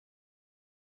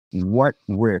what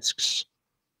risks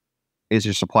is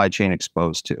your supply chain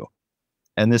exposed to?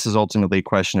 And this is ultimately a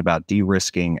question about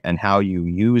de-risking and how you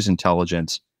use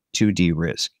intelligence to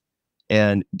de-risk.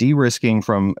 And de-risking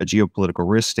from a geopolitical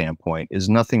risk standpoint is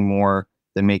nothing more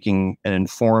than making an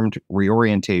informed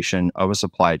reorientation of a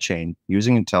supply chain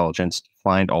using intelligence to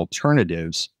find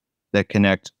alternatives that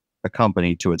connect a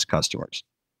company to its customers.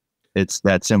 It's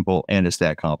that simple and it's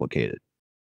that complicated.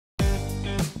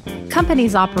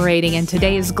 Companies operating in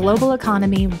today's global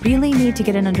economy really need to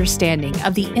get an understanding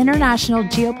of the international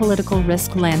geopolitical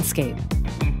risk landscape.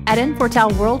 At Infortal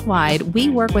Worldwide, we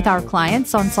work with our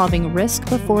clients on solving risk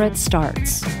before it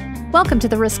starts. Welcome to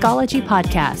the Riskology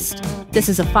podcast. This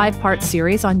is a 5-part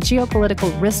series on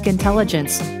geopolitical risk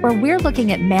intelligence, where we're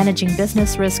looking at managing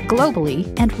business risk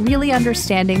globally and really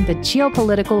understanding the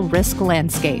geopolitical risk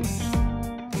landscape.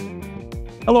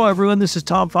 Hello, everyone. This is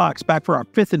Tom Fox, back for our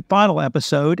 5th and final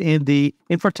episode in the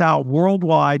Infortal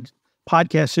Worldwide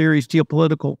podcast series,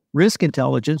 Geopolitical Risk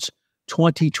Intelligence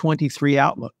 2023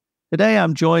 Outlook. Today,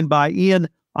 I'm joined by Ian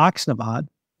Oxnevad,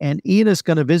 and Ian is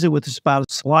going to visit with us about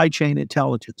supply chain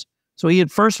intelligence. So, Ian,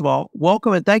 first of all,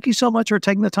 welcome, and thank you so much for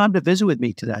taking the time to visit with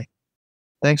me today.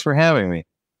 Thanks for having me.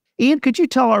 Ian, could you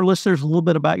tell our listeners a little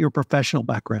bit about your professional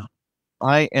background?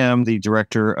 I am the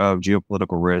Director of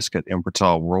Geopolitical Risk at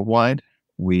Infortal Worldwide.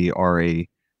 We are a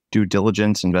due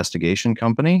diligence investigation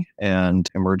company and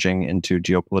emerging into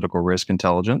geopolitical risk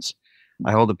intelligence.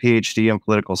 I hold a PhD in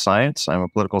political science. I'm a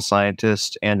political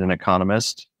scientist and an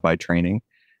economist by training.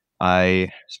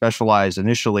 I specialized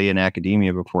initially in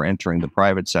academia before entering the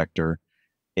private sector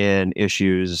in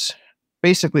issues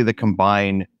basically that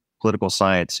combine political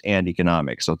science and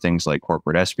economics. So things like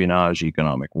corporate espionage,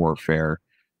 economic warfare,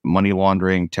 money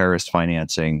laundering, terrorist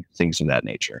financing, things of that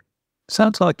nature.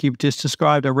 Sounds like you've just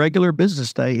described a regular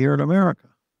business day here in America.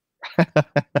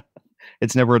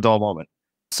 It's never a dull moment.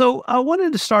 So I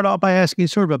wanted to start off by asking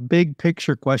sort of a big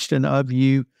picture question of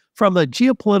you. From a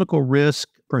geopolitical risk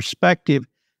perspective,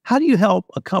 how do you help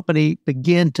a company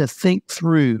begin to think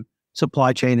through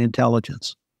supply chain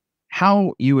intelligence?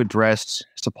 How you address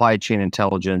supply chain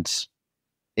intelligence,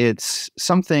 it's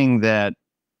something that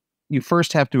you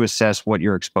first have to assess what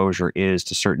your exposure is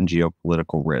to certain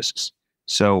geopolitical risks.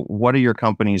 So what are your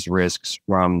company's risks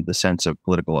from the sense of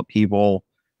political upheaval,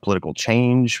 political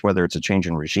change, whether it's a change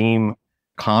in regime,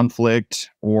 conflict,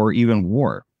 or even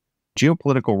war?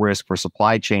 Geopolitical risk for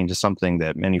supply chain is something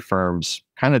that many firms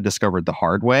kind of discovered the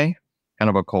hard way, kind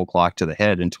of a cold clock to the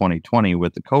head in 2020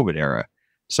 with the COVID era.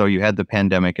 So you had the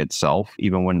pandemic itself,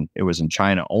 even when it was in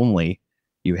China only,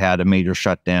 you had a major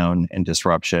shutdown and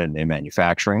disruption in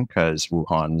manufacturing because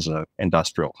Wuhan's an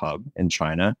industrial hub in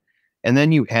China. And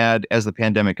then you had, as the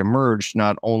pandemic emerged,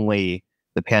 not only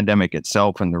the pandemic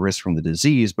itself and the risk from the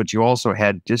disease, but you also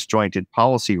had disjointed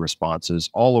policy responses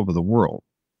all over the world,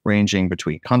 ranging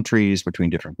between countries, between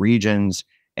different regions,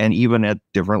 and even at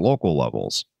different local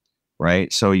levels,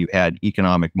 right? So you had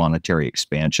economic monetary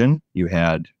expansion, you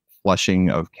had flushing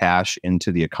of cash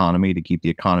into the economy to keep the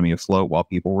economy afloat while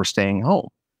people were staying home.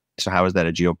 So how is that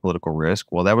a geopolitical risk?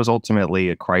 Well, that was ultimately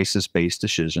a crisis-based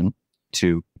decision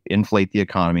to inflate the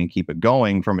economy and keep it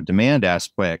going from a demand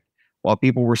aspect while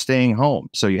people were staying home.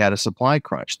 So you had a supply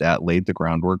crunch that laid the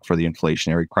groundwork for the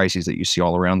inflationary crises that you see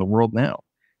all around the world now.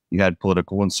 You had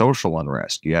political and social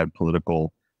unrest. You had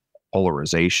political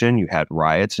polarization. You had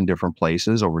riots in different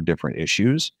places over different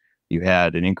issues. You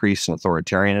had an increase in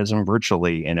authoritarianism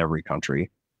virtually in every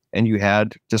country. And you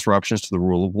had disruptions to the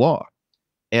rule of law.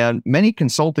 And many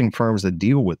consulting firms that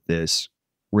deal with this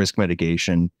risk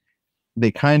mitigation,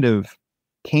 they kind of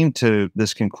came to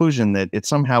this conclusion that it's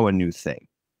somehow a new thing,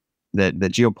 that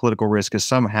geopolitical risk is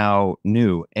somehow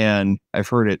new. And I've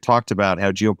heard it talked about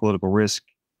how geopolitical risk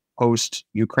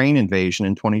post-Ukraine invasion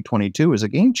in 2022 is a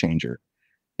game changer.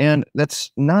 And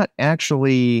that's not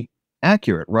actually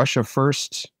accurate. Russia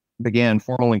first began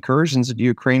formal incursions into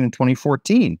Ukraine in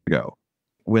 2014 ago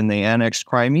when they annexed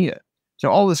Crimea. So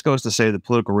all this goes to say that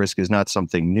political risk is not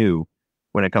something new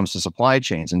when it comes to supply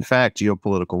chains. In fact,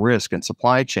 geopolitical risk and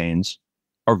supply chains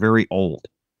are very old.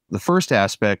 The first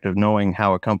aspect of knowing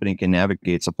how a company can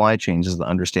navigate supply chains is the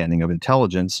understanding of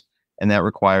intelligence, and that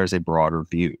requires a broader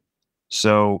view.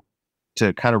 So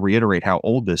to kind of reiterate how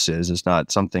old this is, it's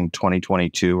not something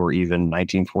 2022 or even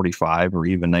 1945 or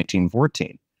even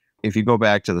 1914. If you go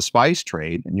back to the spice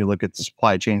trade and you look at the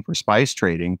supply chain for spice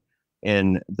trading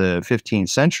in the 15th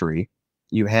century,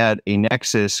 you had a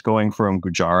nexus going from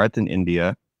Gujarat in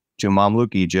India to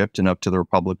Mamluk Egypt and up to the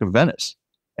Republic of Venice.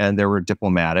 And there were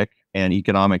diplomatic and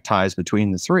economic ties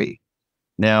between the three.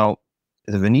 Now,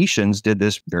 the Venetians did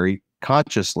this very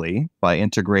consciously by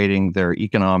integrating their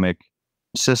economic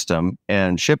system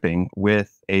and shipping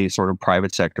with a sort of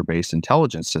private sector-based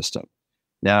intelligence system.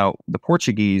 Now, the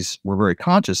Portuguese were very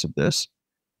conscious of this,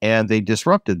 and they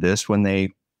disrupted this when they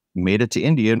made it to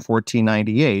India in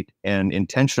 1498 and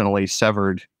intentionally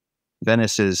severed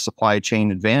Venice's supply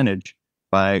chain advantage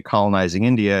by colonizing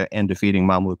India and defeating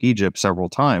Mamluk Egypt several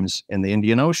times in the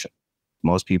Indian Ocean.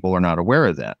 Most people are not aware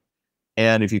of that.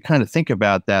 And if you kind of think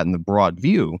about that in the broad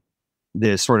view,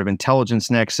 this sort of intelligence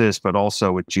nexus, but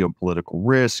also with geopolitical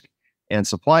risk and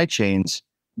supply chains,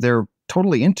 they're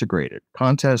totally integrated.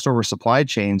 Contest over supply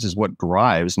chains is what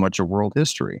drives much of world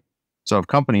history. So if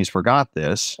companies forgot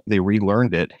this, they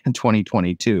relearned it in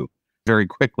 2022 very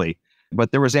quickly,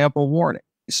 but there was ample warning.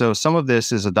 So some of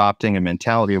this is adopting a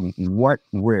mentality of what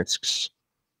risks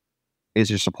is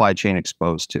your supply chain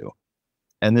exposed to?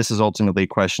 And this is ultimately a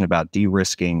question about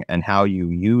de-risking and how you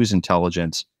use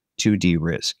intelligence to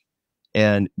de-risk.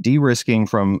 And de-risking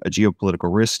from a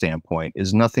geopolitical risk standpoint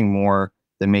is nothing more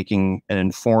than making an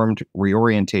informed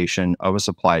reorientation of a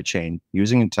supply chain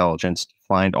using intelligence to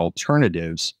find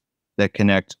alternatives that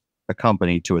connect a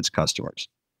company to its customers.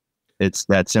 It's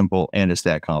that simple and it's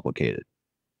that complicated.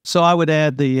 So I would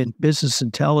add the business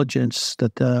intelligence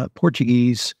that the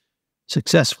Portuguese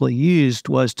successfully used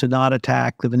was to not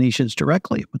attack the Venetians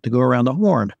directly, but to go around the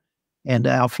Horn and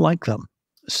outflank them.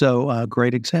 So a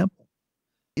great example.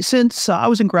 Since I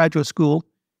was in graduate school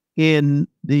in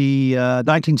the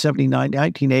 1979,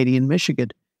 1980 in Michigan,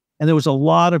 and there was a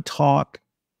lot of talk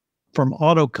from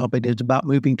auto companies about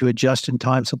moving to a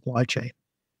just-in-time supply chain.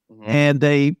 Mm-hmm. And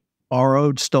they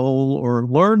borrowed, stole, or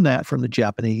learned that from the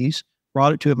Japanese,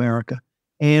 brought it to America.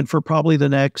 And for probably the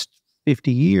next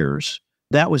 50 years,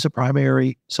 that was a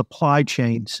primary supply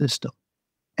chain system.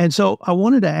 And so I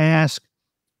wanted to ask,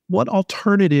 what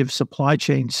alternative supply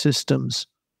chain systems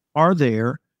are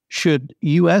there? Should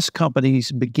U.S.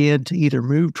 companies begin to either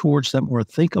move towards them or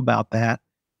think about that?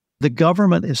 The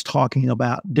government is talking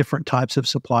about different types of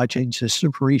supply chain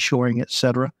systems, reshoring, et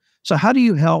cetera. So how do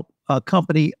you help a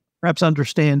company perhaps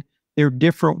understand there are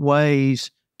different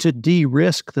ways to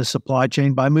de-risk the supply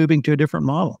chain by moving to a different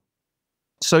model?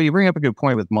 So you bring up a good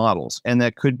point with models, and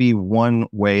that could be one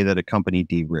way that a company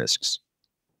de-risks.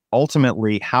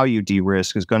 Ultimately, how you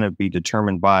de-risk is going to be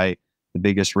determined by the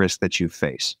biggest risk that you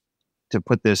face. To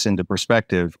put this into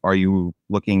perspective, are you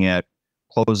looking at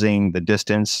closing the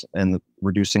distance and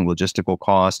reducing logistical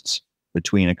costs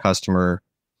between a customer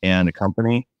and a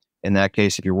company? In that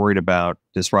case, if you're worried about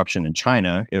disruption in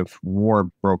China, if war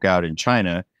broke out in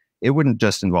China, it wouldn't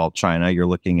just involve China. You're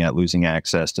looking at losing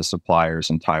access to suppliers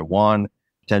in Taiwan,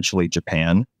 potentially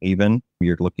Japan even.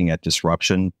 You're looking at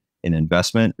disruption in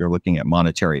investment. You're looking at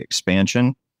monetary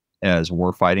expansion as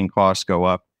warfighting costs go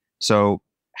up. So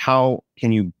how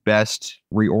can you best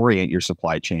reorient your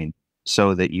supply chain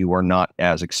so that you are not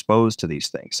as exposed to these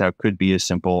things? That could be as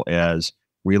simple as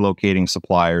relocating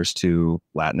suppliers to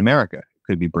Latin America. It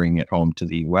could be bringing it home to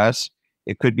the US.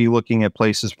 It could be looking at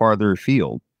places farther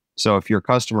afield. So if your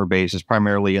customer base is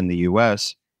primarily in the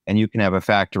US and you can have a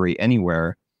factory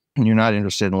anywhere and you're not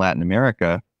interested in Latin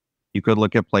America, you could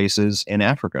look at places in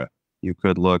Africa. You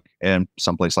could look at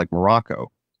someplace like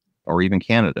Morocco or even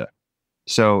Canada.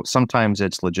 So sometimes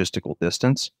it's logistical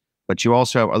distance, but you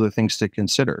also have other things to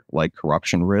consider, like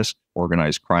corruption risk,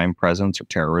 organized crime presence, or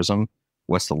terrorism.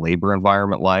 What's the labor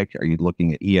environment like? Are you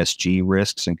looking at ESG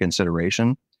risks and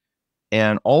consideration?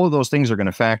 And all of those things are going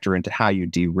to factor into how you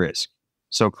de-risk.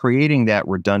 So creating that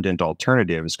redundant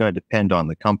alternative is going to depend on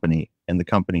the company and the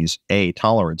company's A,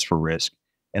 tolerance for risk,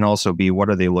 and also B, what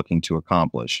are they looking to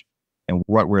accomplish? And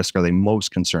what risk are they most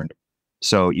concerned about?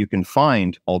 So you can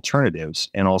find alternatives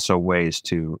and also ways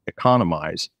to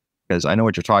economize, because I know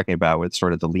what you're talking about with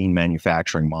sort of the lean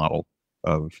manufacturing model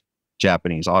of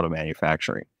Japanese auto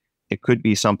manufacturing. It could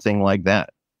be something like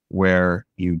that, where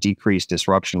you decrease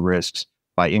disruption risks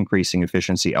by increasing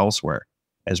efficiency elsewhere,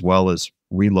 as well as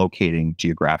relocating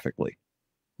geographically.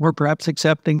 Or perhaps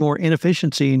accepting more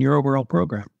inefficiency in your overall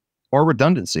program. Or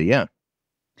redundancy, yeah,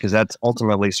 because that's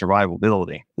ultimately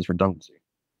survivability, is redundancy.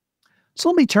 So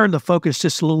let me turn the focus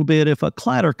just a little bit. If a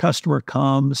client or customer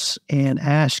comes and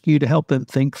asks you to help them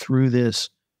think through this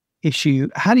issue,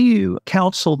 how do you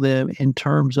counsel them in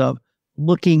terms of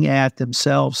looking at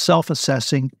themselves,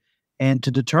 self-assessing, and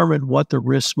to determine what the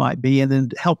risks might be, and then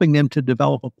helping them to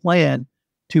develop a plan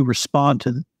to respond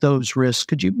to those risks?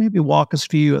 Could you maybe walk us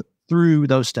through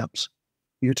those steps?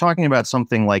 You're talking about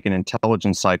something like an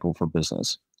intelligence cycle for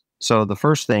business. So the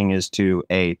first thing is to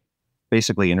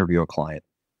basically interview a client.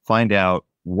 Find out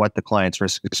what the client's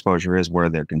risk exposure is, what are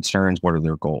their concerns, what are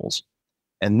their goals.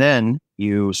 And then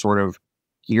you sort of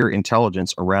gear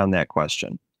intelligence around that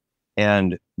question.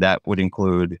 And that would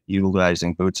include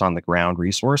utilizing boots on the ground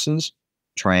resources,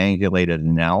 triangulated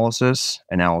analysis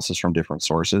from different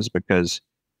sources, because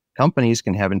companies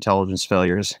can have intelligence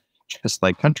failures just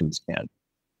like countries can.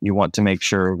 You want to make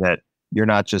sure that you're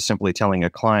not just simply telling a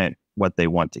client what they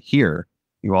want to hear.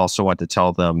 You also want to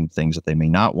tell them things that they may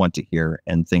not want to hear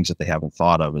and things that they haven't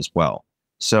thought of as well.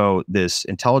 So this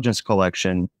intelligence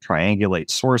collection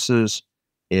triangulates sources,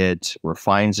 it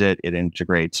refines it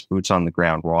integrates boots on the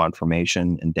ground raw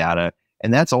information and data.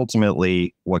 And that's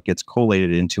ultimately what gets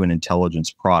collated into an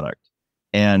intelligence product.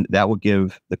 And that will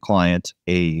give the client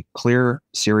a clear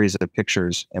series of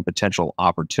pictures and potential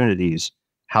opportunities,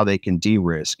 how they can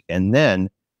de-risk. And then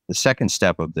the second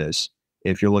step of this,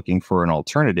 if you're looking for an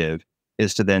alternative,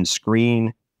 is to then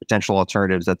screen potential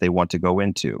alternatives that they want to go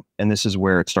into. And this is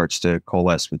where it starts to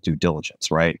coalesce with due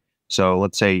diligence, right? So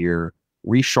let's say you're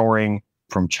reshoring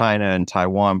from China and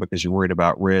Taiwan because you're worried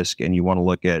about risk and you want to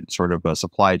look at sort of a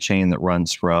supply chain that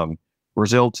runs from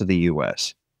Brazil to the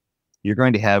US. You're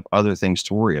going to have other things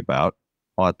to worry about.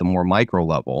 At the more micro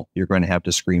level, you're going to have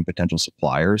to screen potential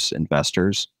suppliers,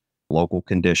 investors, local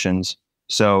conditions.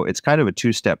 So it's kind of a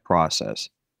two-step process.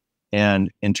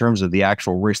 And in terms of the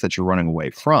actual risk that you're running away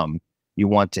from, you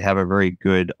want to have a very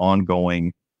good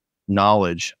ongoing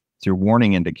knowledge through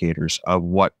warning indicators of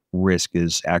what risk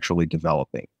is actually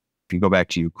developing. If you go back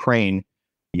to Ukraine,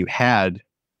 you had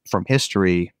from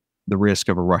history the risk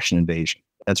of a Russian invasion.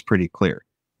 That's pretty clear.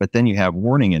 But then you have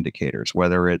warning indicators,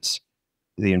 whether it's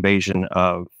the invasion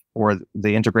of or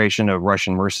the integration of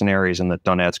Russian mercenaries in the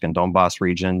Donetsk and Donbass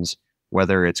regions,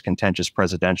 whether it's contentious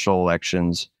presidential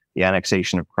elections, the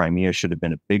annexation of Crimea should have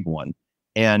been a big one.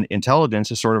 And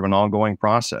intelligence is sort of an ongoing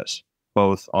process,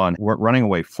 both on running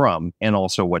away from and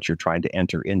also what you're trying to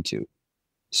enter into.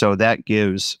 So that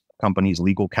gives companies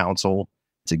legal counsel,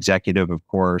 its executive, of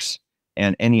course,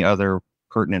 and any other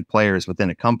pertinent players within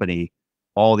a company,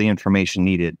 all the information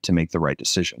needed to make the right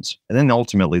decisions. And then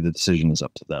ultimately the decision is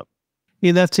up to them.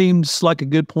 Yeah, that seems like a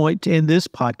good point to end this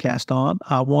podcast on.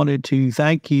 I wanted to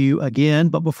thank you again,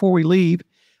 but before we leave,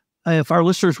 if our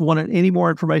listeners wanted any more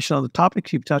information on the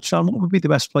topics you've touched on, what would be the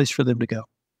best place for them to go?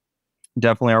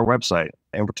 Definitely our website,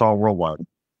 Infortal Worldwide.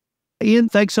 Ian,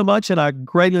 thanks so much, and I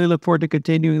greatly look forward to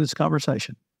continuing this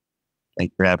conversation.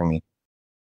 Thank you for having me.